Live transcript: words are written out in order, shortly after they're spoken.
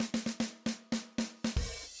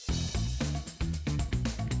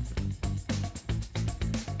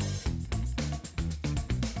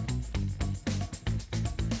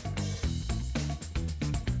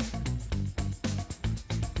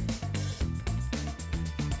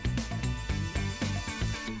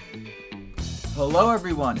Hello,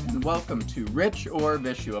 everyone, and welcome to Rich or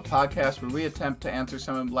Vishu, a podcast where we attempt to answer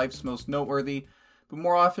some of life's most noteworthy, but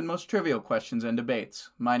more often most trivial questions and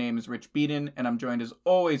debates. My name is Rich Beaton, and I'm joined as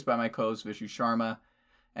always by my co-host Vishu Sharma.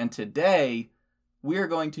 And today, we are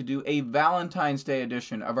going to do a Valentine's Day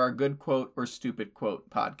edition of our Good Quote or Stupid Quote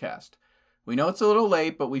podcast. We know it's a little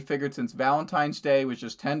late, but we figured since Valentine's Day was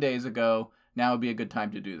just 10 days ago, now would be a good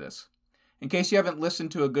time to do this. In case you haven't listened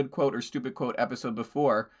to a Good Quote or Stupid Quote episode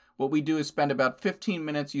before, what we do is spend about 15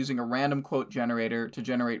 minutes using a random quote generator to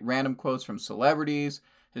generate random quotes from celebrities,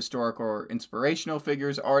 historical or inspirational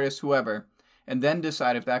figures, artists, whoever, and then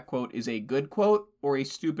decide if that quote is a good quote or a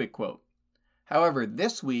stupid quote. However,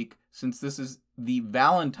 this week, since this is the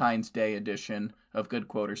Valentine's Day edition of Good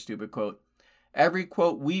Quote or Stupid Quote, every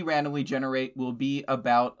quote we randomly generate will be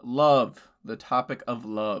about love, the topic of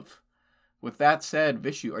love. With that said,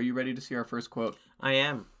 Vishu, are you ready to see our first quote? I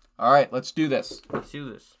am. All right, let's do this. Let's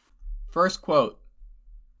do this. First quote.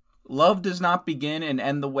 Love does not begin and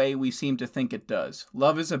end the way we seem to think it does.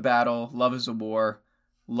 Love is a battle. Love is a war.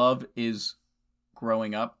 Love is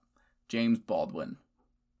growing up. James Baldwin.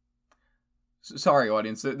 Sorry,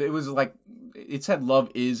 audience. It was like, it said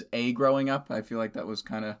love is a growing up. I feel like that was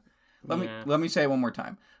kind of... Let me say it one more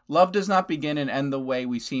time. Love does not begin and end the way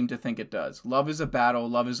we seem to think it does. Love is a battle.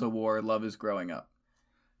 Love is a war. Love is growing up.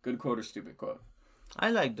 Good quote or stupid quote? I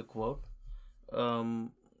like the quote.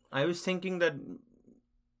 I was thinking that,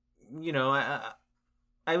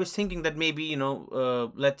 I was thinking that maybe,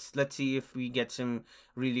 let's see if we get some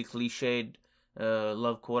really cliched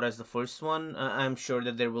love quote as the first one. I'm sure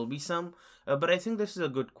that there will be some, but I think this is a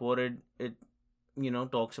good quote. It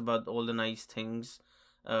talks about all the nice things.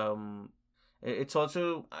 It's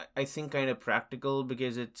also, I think, kind of practical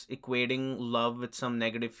because it's equating love with some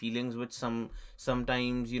negative feelings, which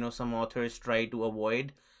sometimes, some authors try to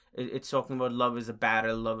avoid. It's talking about love is a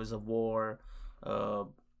battle, love is a war.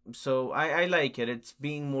 So I like it. It's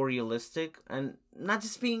being more realistic, and not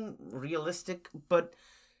just being realistic, but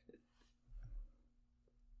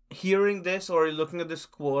hearing this or looking at this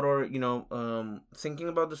quote or, thinking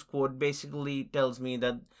about this quote basically tells me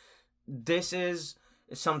that this is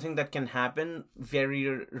something that can happen,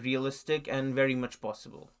 very realistic and very much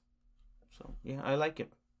possible. So, yeah, I like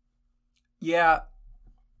it. Yeah,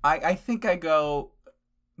 I think I go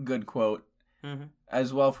good quote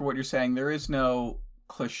as well for what you're saying. There is no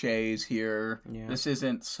cliches here. Yeah. This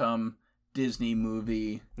isn't some Disney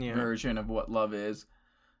movie version of what love is.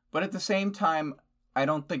 But at the same time, I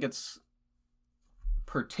don't think it's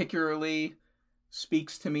particularly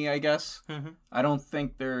speaks to me, I guess. I don't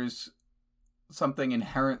think there's something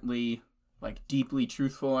inherently deeply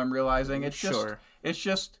truthful I'm realizing. It's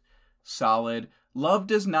just solid. Love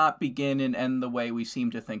does not begin and end the way we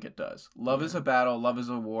seem to think it does. Love is a battle, love is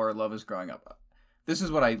a war, love is growing up. This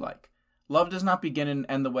is what I like. Love does not begin and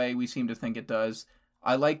end the way we seem to think it does.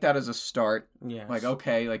 I like that as a start. Yes.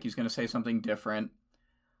 He's going to say something different.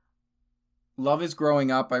 Love is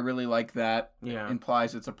growing up. I really like that. Yeah. It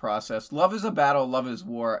implies it's a process. Love is a battle, love is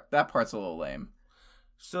war. That part's a little lame.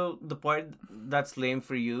 So the part that's lame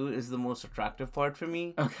for you is the most attractive part for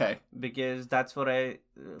me. Okay. Because that's what I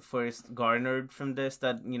first garnered from this,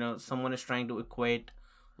 that, someone is trying to equate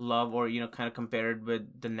love or, kind of compare it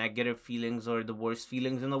with the negative feelings or the worst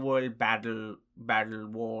feelings in the world, battle,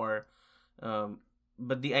 war.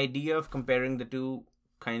 But the idea of comparing the two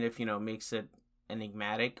kind of, makes it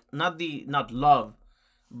enigmatic. Not love,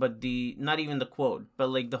 but not even the quote,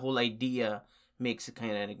 but the whole idea makes it kind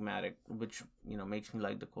of enigmatic, which, makes me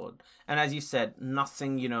like the quote. And as you said,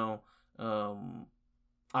 nothing, out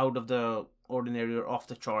of the ordinary or off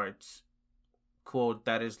the charts quote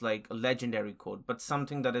that is like a legendary quote, but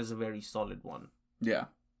something that is a very solid one. Yeah.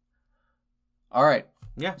 All right.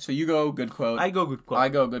 Yeah. So you go good quote. I go good quote. I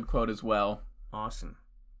go good quote as well. Awesome.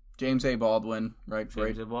 James A. Baldwin, right?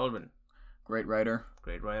 James A. Baldwin. Great writer.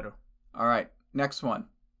 Great writer. All right. Next one.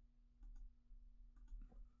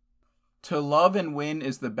 To love and win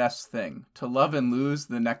is the best thing. To love and lose,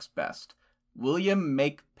 the next best. William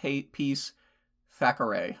Makepeace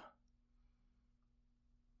Thackeray.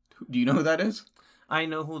 Do you know who that is? I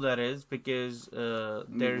know who that is because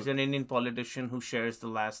there's an Indian politician who shares the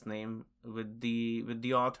last name with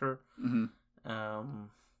the author.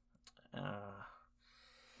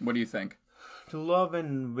 What do you think? To love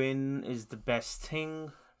and win is the best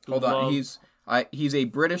thing. Hold on, he's a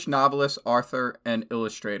British novelist, author, and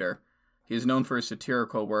illustrator. He is known for his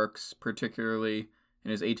satirical works, particularly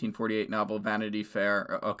in his 1848 novel Vanity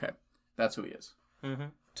Fair. Okay, that's who he is.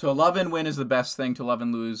 To love and win is the best thing. To love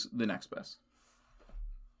and lose, the next best.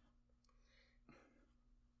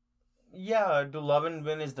 Yeah, to love and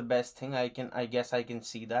win is the best thing. I guess I can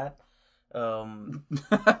see that. um,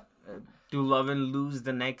 do love and lose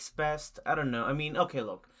the next best? I don't know. I mean, okay,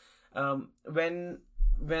 look, when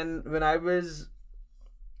I was,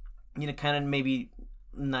 kind of maybe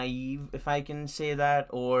naive, if I can say that,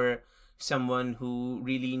 or someone who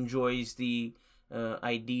really enjoys the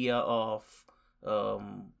idea of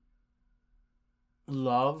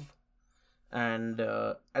love, and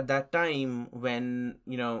at that time when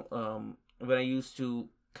when I used to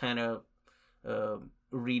kind of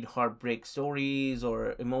read heartbreak stories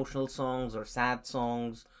or emotional songs or sad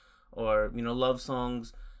songs or love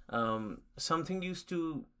songs, something used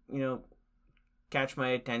to catch my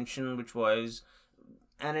attention, which was,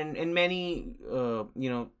 and in many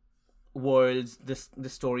worlds, the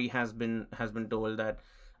story has been told that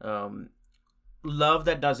love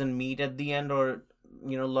that doesn't meet at the end, or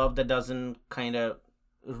love that doesn't kind of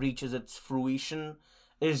reaches its fruition,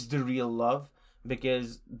 is the real love,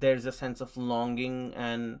 because there's a sense of longing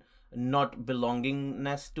and not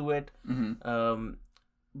belongingness to it.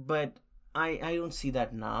 But I don't see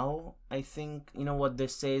that now. I think what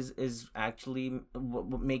this says is actually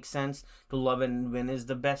what makes sense. To love and win is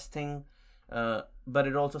the best thing, but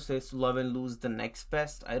it also says to love and lose the next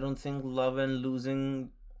best. I don't think love and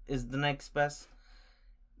losing is the next best,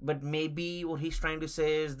 but maybe what he's trying to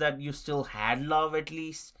say is that you still had love, at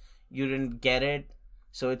least you didn't get it,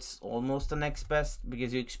 so it's almost the next best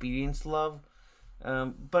because you experienced love.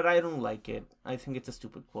 But I don't like it. I think it's a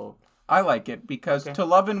stupid quote. I like it because to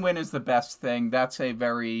love and win is the best thing. That's a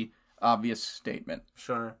very obvious statement.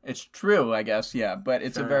 Sure. It's true, I guess, yeah, but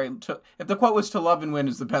it's a very... if the quote was to love and win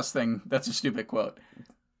is the best thing, that's a stupid quote.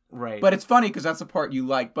 Right. But it's funny because that's the part you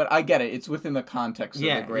like, but I get it. It's within the context of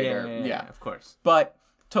the greater... Yeah, of course. But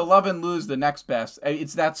to love and lose the next best,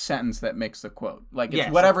 it's that sentence that makes the quote. Like, it's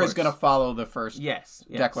Yes, whatever of is going to follow the first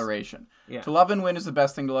declaration. Yeah. To love and win is the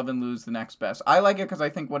best thing, to love and lose the next best. I like it because I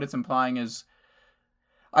think what it's implying is...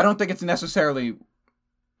 I don't think it's necessarily...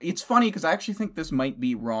 It's funny because I actually think this might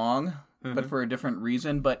be wrong, but for a different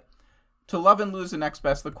reason. But to love and lose the next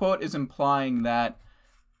best, the quote is implying that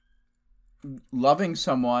loving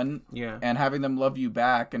someone and having them love you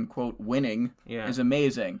back and, quote, winning is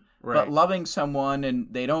amazing. Right. But loving someone and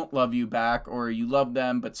they don't love you back, or you love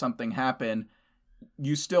them but something happened,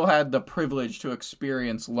 you still had the privilege to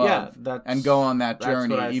experience love and go on that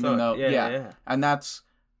journey, even though... And that's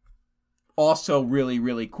also really,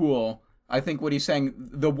 really cool. I think what he's saying,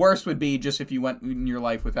 the worst would be just if you went in your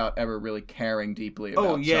life without ever really caring deeply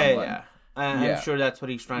about someone. I'm sure that's what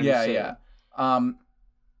he's trying to say.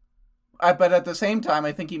 But at the same time,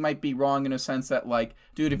 I think he might be wrong in a sense that, like,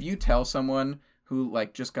 dude, if you tell someone who,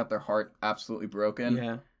 like, just got their heart absolutely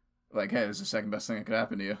broken, like, hey, this is the second best thing that could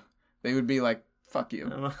happen to you, they would be like, fuck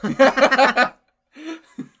you.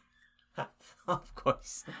 Of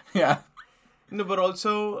course. Yeah. No, but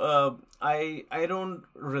also, I don't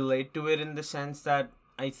relate to it in the sense that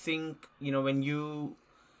I think, when you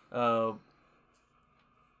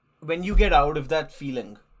get out of that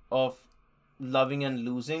feeling of loving and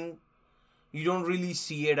losing, you don't really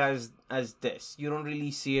see it as this. You don't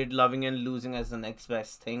really see it, loving and losing, as the next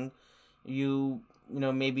best thing.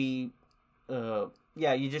 Maybe,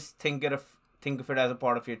 you just think of it as a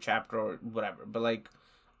part of your chapter or whatever. But, like,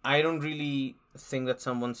 I don't really think that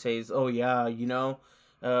someone says, oh yeah,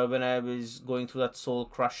 when I was going through that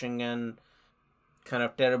soul-crushing and kind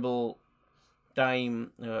of terrible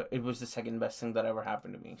time, it was the second best thing that ever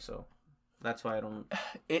happened to me. So that's why I don't...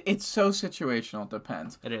 It's so situational. It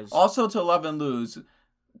depends. It is. Also, to love and lose,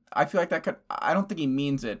 I feel like that could... I don't think he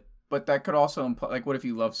means it, but that could also imply... Like, what if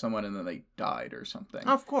you love someone and then they died or something?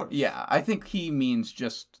 Of course. Yeah, I think he means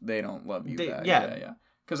just they don't love you back. Yeah.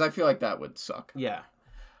 Because I feel like that would suck. Yeah.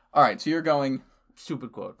 All right, so you're going...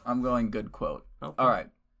 Stupid quote. I'm going good quote. Okay. All right,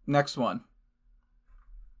 next one.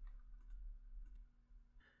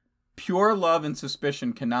 Pure love and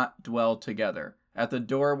suspicion cannot dwell together. At the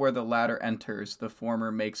door where the latter enters, the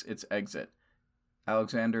former makes its exit.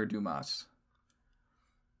 Alexander Dumas.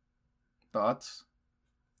 Thoughts?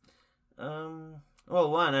 Well,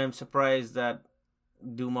 one, I'm surprised that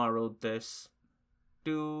Dumas wrote this.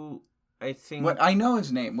 Two, I think... What I know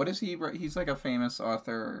his name. What is he? He's like a famous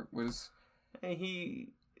author. What is... He...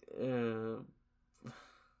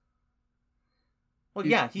 Well,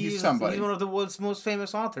 he's somebody. He's one of the world's most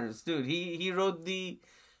famous authors, dude. He wrote the...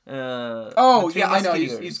 I know.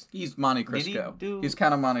 He's Monte Cristo. He's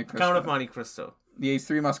Count of Monte Cristo. Count of Monte Cristo. Yeah, he's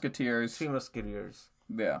Three Musketeers. Three Musketeers.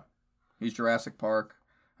 Yeah. He's Jurassic Park.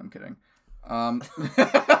 I'm kidding. All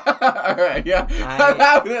right, yeah.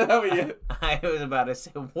 I was about to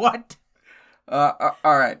say, what? All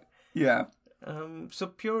right, yeah. So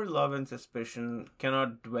pure love and suspicion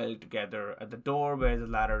cannot dwell together. At the door where the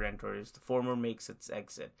latter enters, the former makes its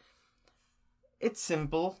exit. It's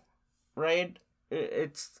simple, right?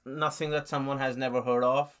 It's nothing that someone has never heard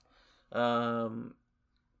of.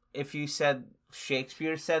 If you said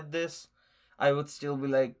Shakespeare said this, I would still be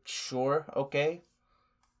like, sure, okay.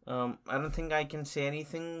 I don't think I can say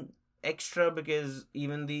anything extra because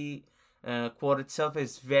even the quote itself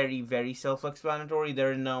is very, very self-explanatory.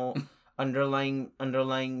 There are no underlying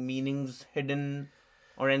meanings hidden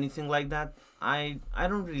or anything like that. I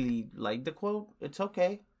don't really like the quote. It's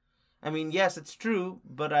okay. I mean, yes, it's true,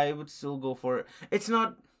 but I would still go for it. It's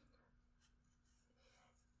not.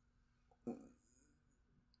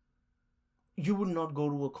 You would not go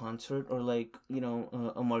to a concert or like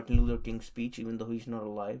a Martin Luther King speech, even though he's not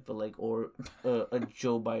alive, but like or a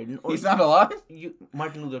Joe Biden. Or He's not alive?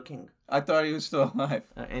 Martin Luther King. I thought he was still alive.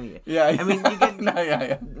 Anyway, Yeah. I mean, you get. No,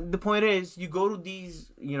 yeah. The point is, you go to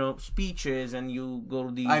these speeches and you go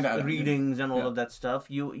to these readings and all of that stuff.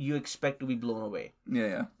 You expect to be blown away.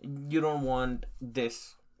 Yeah. You don't want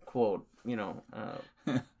this quote,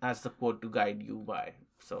 as the quote to guide you by.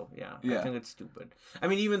 So, yeah, I think it's stupid. I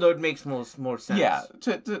mean, even though it makes more sense. Yeah,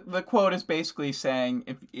 the quote is basically saying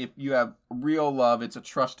if you have real love, it's a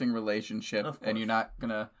trusting relationship, and you're not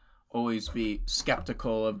going to always be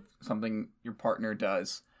skeptical of something your partner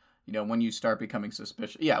does, when you start becoming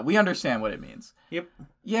suspicious. Yeah, we understand what it means. Yep.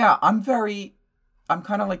 Yeah, I'm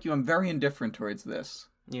kind of like you. I'm very indifferent towards this.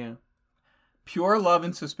 Yeah. Pure love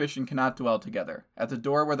and suspicion cannot dwell together. At the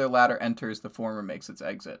door where the latter enters, the former makes its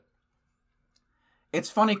exit. It's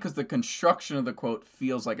funny because the construction of the quote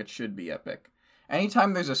feels like it should be epic.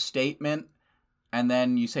 Anytime there's a statement and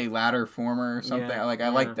then you say latter, former, or something, I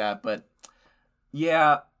like that. But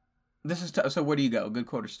yeah, this is so. Where do you go? Good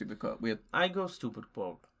quote or stupid quote? I go stupid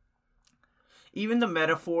quote. Even the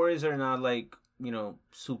metaphors are not like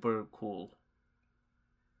super cool.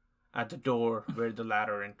 At the door where the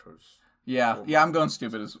latter enters. Yeah, I'm going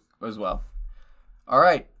stupid as well. All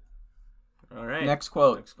right. Next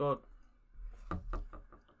quote.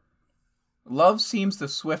 Love seems the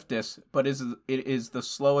swiftest, but it is the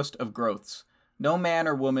slowest of growths. No man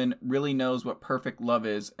or woman really knows what perfect love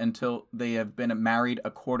is until they have been married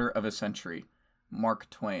a quarter of a century. Mark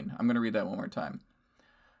Twain. I'm going to read that one more time.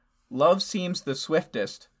 Love seems the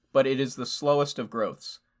swiftest, but it is the slowest of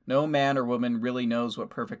growths. No man or woman really knows what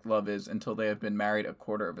perfect love is until they have been married a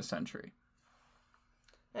quarter of a century.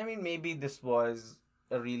 I mean, maybe this was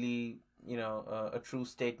a really, a true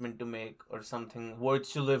statement to make or something,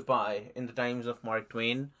 words to live by in the times of Mark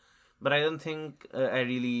Twain. But I don't think I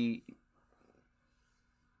really,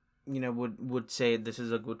 would say this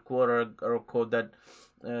is a good quote or a quote that,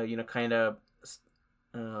 kind of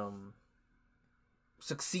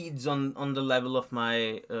succeeds on the level of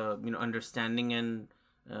my, understanding and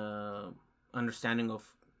understanding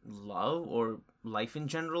of love or life in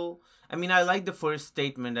general. I mean, I like the first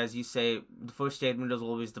statement, as you say. The first statement is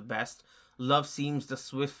always the best. Love seems the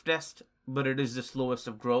swiftest, but it is the slowest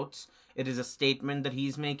of growths. It is a statement that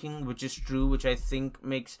he's making, which is true, which I think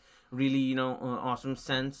makes really, awesome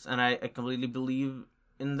sense, and I completely believe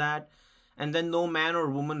in that. And then no man or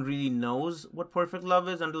woman really knows what perfect love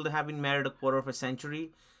is until they have been married a quarter of a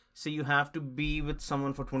century. So you have to be with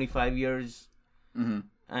someone for 25 years,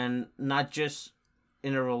 and not just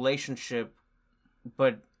in a relationship,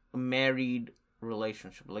 but a married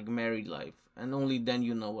relationship, like married life. And only then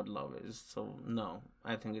you know what love is. So, no,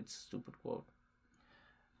 I think it's a stupid quote.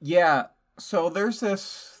 Yeah, so there's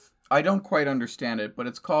this, I don't quite understand it, but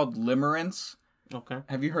it's called limerence. Okay.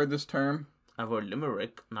 Have you heard this term? I've heard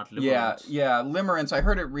limerick, not limerence. Yeah, limerence. I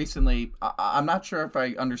heard it recently. I'm not sure if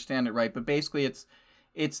I understand it right, but basically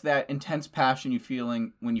it's that intense passion you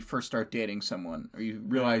feeling when you first start dating someone or you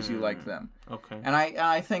realize you like them. Okay. And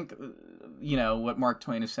I think, what Mark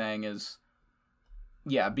Twain is saying is,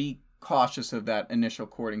 be cautious of that initial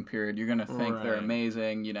courting period. You're going to think they're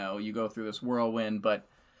amazing. You go through this whirlwind, but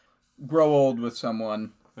grow old with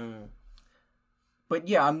someone. But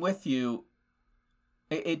yeah, I'm with you.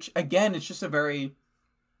 It's just a very,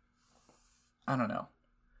 I don't know,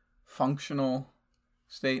 functional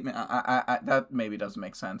statement. I that maybe doesn't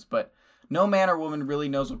make sense, but no man or woman really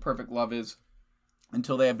knows what perfect love is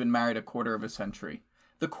until they have been married a quarter of a century.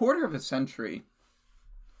 The quarter of a century.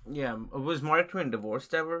 Yeah, was Mark Twain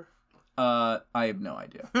divorced ever? I have no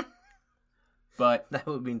idea. But that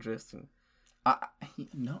would be interesting. I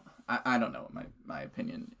don't know my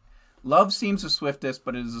opinion. Love seems the swiftest,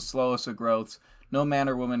 but it is the slowest of growths. No man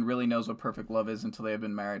or woman really knows what perfect love is until they have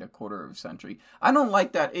been married a quarter of a century. I don't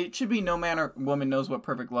like that. It should be no man or woman knows what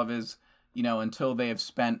perfect love is, until they have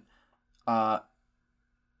spent a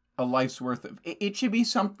a life's worth of... It should be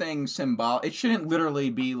something symbolic. It shouldn't literally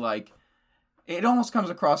be like... It almost comes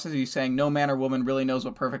across as he's saying no man or woman really knows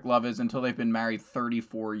what perfect love is until they've been married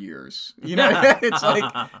 34 years. You know,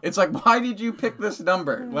 it's like, why did you pick this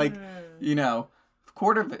number? Like, you know,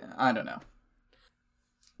 I don't know.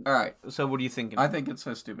 All right. So what are you thinking? I think it's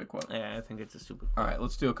a stupid quote. Yeah, I think it's a stupid quote. All right,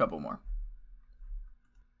 let's do a couple more.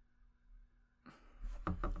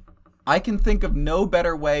 I can think of no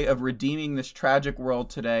better way of redeeming this tragic world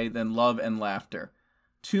today than love and laughter.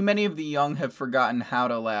 Too many of the young have forgotten how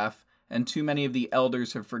to laugh, and too many of the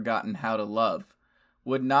elders have forgotten how to love.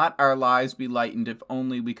 Would not our lives be lightened if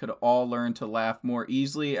only we could all learn to laugh more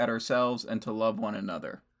easily at ourselves and to love one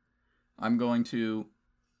another? I'm going to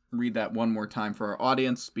read that one more time for our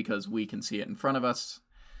audience because we can see it in front of us,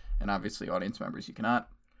 and obviously audience members, you cannot.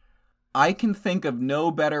 I can think of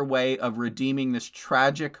no better way of redeeming this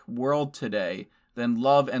tragic world today than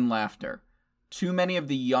love and laughter. Too many of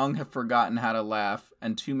the young have forgotten how to laugh,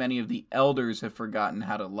 and too many of the elders have forgotten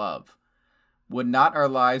how to love. Would not our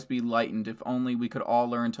lives be lightened if only we could all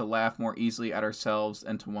learn to laugh more easily at ourselves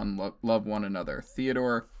and to love one another?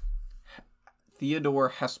 Theodore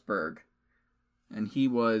Hesburgh. And he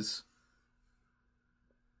was...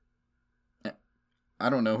 I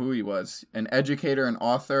don't know who he was. An educator, an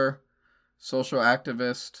author, social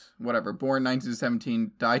activist, whatever. Born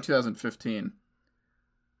 1917, died 2015.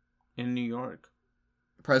 In New York.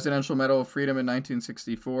 Presidential Medal of Freedom in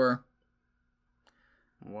 1964.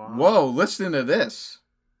 Wow. Whoa, listen to this.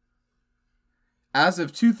 As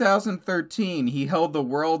of 2013, he held the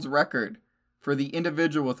world's record for the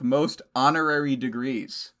individual with most honorary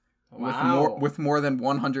degrees. Wow. With more than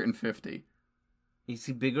 150. Is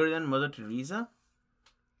he bigger than Mother Teresa?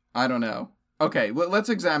 I don't know. Okay, let's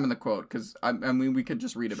examine the quote, because I mean, we could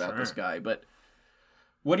just read about this guy, but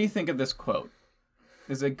what do you think of this quote?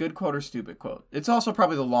 Is it a good quote or stupid quote? It's also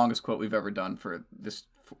probably the longest quote we've ever done for this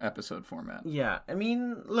episode format. Yeah, I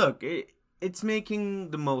mean, look, it's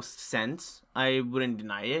making the most sense. I wouldn't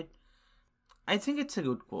deny it. I think it's a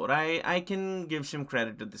good quote. I can give some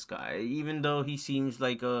credit to this guy, even though he seems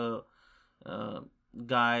like a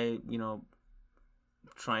guy, you know,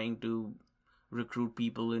 trying to recruit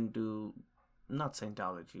people into, not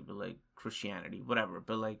Scientology, but like Christianity, whatever.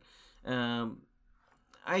 But like,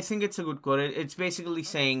 I think it's a good quote. It's basically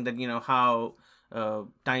saying that, you know, how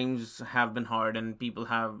times have been hard and people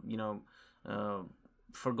have, you know,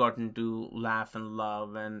 forgotten to laugh and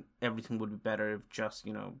love, and everything would be better if just,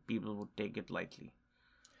 you know, people would take it lightly.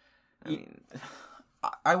 I mean,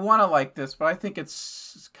 I want to like this, but I think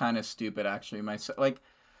it's kind of stupid, actually. Like,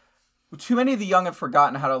 too many of the young have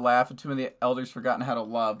forgotten how to laugh, and too many of the elders forgotten how to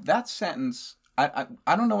love. That sentence, I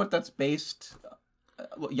don't know what that's based.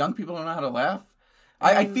 Young people don't know how to laugh.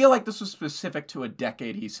 I feel like this was specific to a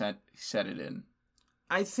decade he said it in.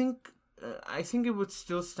 I think it would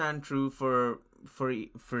still stand true for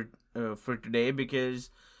today, because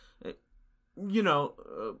you know,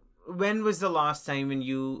 when was the last time when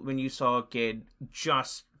you saw a kid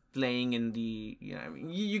just playing in the, you know, I mean,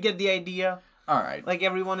 you get the idea. All right. Like,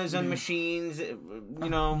 everyone is on machines, you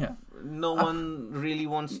know, yeah. No one really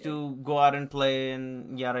wants to go out and play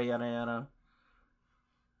and yada yada yada.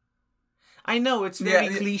 I know it's very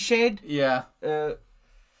cliched. Yeah.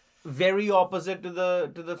 Very opposite to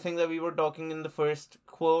the thing that we were talking in the first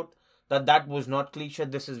quote. That was not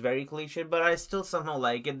cliched. This is very cliched, but I still somehow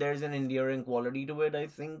like it. There's an endearing quality to it, I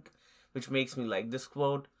think, which makes me like this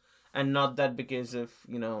quote, and not that because of,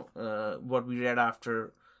 you know, what we read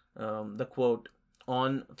after the quote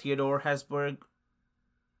on Theodore Hesburgh.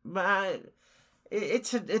 But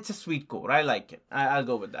it's a sweet quote. I like it. I'll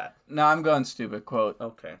go with that. No, I'm going stupid quote.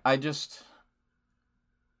 Okay. I don't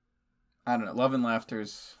know. Love and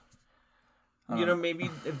laughter's. You know, maybe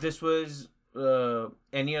if this was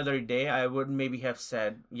any other day, I would maybe have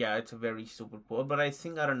said, yeah, it's a very stupid quote. But I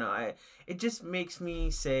think, I don't know, it just makes me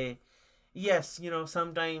say, yes, you know,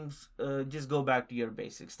 sometimes just go back to your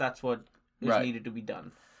basics. That's what is needed to be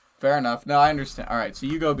done. Fair enough. No, I understand. All right, so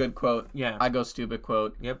you go good quote. Yeah. I go stupid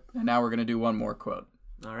quote. Yep. And now we're going to do one more quote.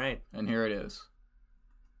 All right. And here it is.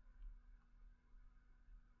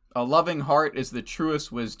 A loving heart is the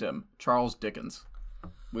truest wisdom. Charles Dickens.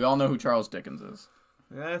 We all know who Charles Dickens is.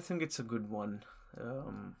 I think it's a good one.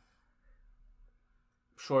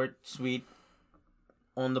 Short, sweet,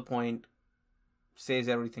 on the point, says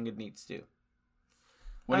everything it needs to.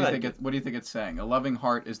 What do you think it's saying? A loving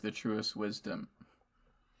heart is the truest wisdom.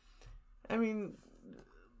 I mean,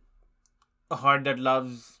 a heart that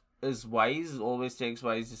loves is wise, always takes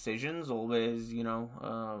wise decisions, always, you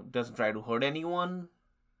know, doesn't try to hurt anyone.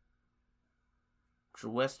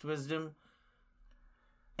 Truest wisdom.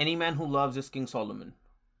 Any man who loves is King Solomon.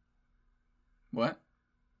 What?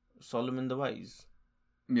 Solomon the Wise.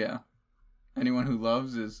 Yeah. Anyone who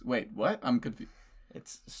loves is... Wait, what? I'm confused.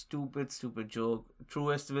 It's stupid joke.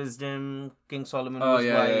 Truest wisdom, King Solomon was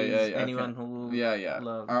wise. Anyone who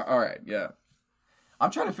loves. All right, yeah. I'm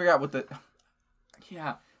trying to figure out what the...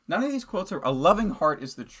 Yeah. None of these quotes are... A loving heart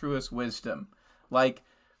is the truest wisdom. Like,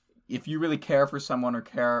 if you really care for someone or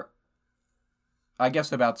care... I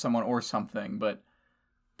guess about someone or something, but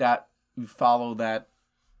that... You follow that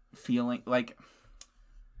feeling... Like...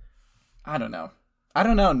 I don't know.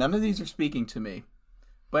 None of these are speaking to me.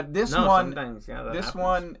 But this one,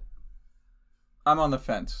 I'm on the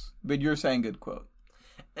fence. But you're saying good quote.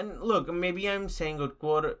 And look, maybe I'm saying good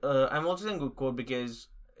quote. I'm also saying good quote because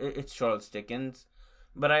it's Charles Dickens.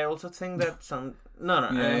 But I also think that some...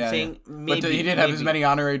 I'm saying maybe... But he didn't have as many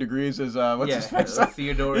honorary degrees as... what's his face?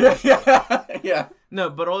 Theodore. Yeah. No,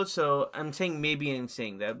 but also, I'm saying maybe I'm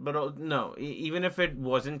saying that. But no, even if it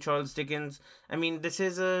wasn't Charles Dickens, I mean, this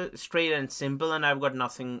is a straight and simple, and I've got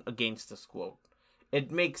nothing against this quote. It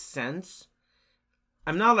makes sense.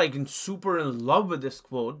 I'm not, like, super in love with this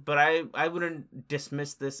quote, but I wouldn't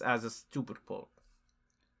dismiss this as a stupid quote.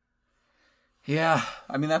 Yeah,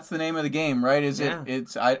 I mean, that's the name of the game, right?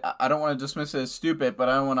 I don't want to dismiss it as stupid, but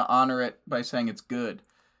I don't want to honor it by saying it's good.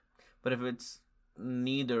 But if it's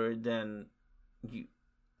neither, then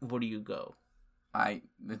where do you go?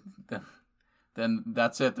 Then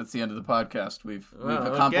that's it. That's the end of the podcast. We've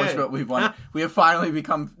accomplished what we've wanted. We have finally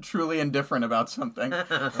become truly indifferent about something.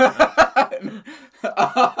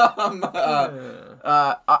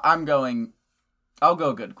 I'll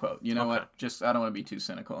go good quote. You know what? Just I don't want to be too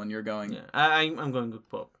cynical. And you're going. Yeah, I'm going good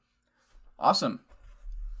quote. Awesome.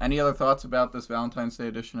 Any other thoughts about this Valentine's Day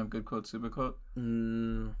edition of Good Quote Super Quote?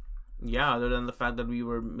 Yeah, other than the fact that we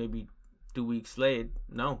were maybe 2 weeks late.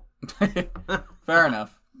 No. Fair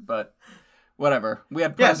enough, but. Whatever. We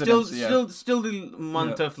had presidents. Still the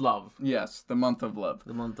month of love. Yes, the month of love.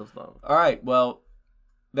 The month of love. All right. Well,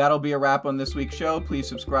 that'll be a wrap on this week's show. Please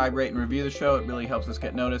subscribe, rate, and review the show. It really helps us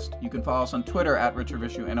get noticed. You can follow us on Twitter at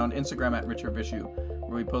RichardVishu and on Instagram at RichardVishu,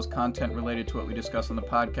 where we post content related to what we discuss on the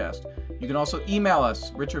podcast. You can also email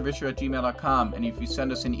us, richardvishu@gmail.com, and if you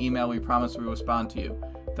send us an email, we promise we will respond to you.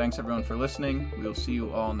 Thanks, everyone, for listening. We will see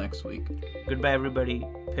you all next week. Goodbye, everybody.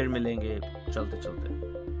 फिर मिलेंगे चलते चलते.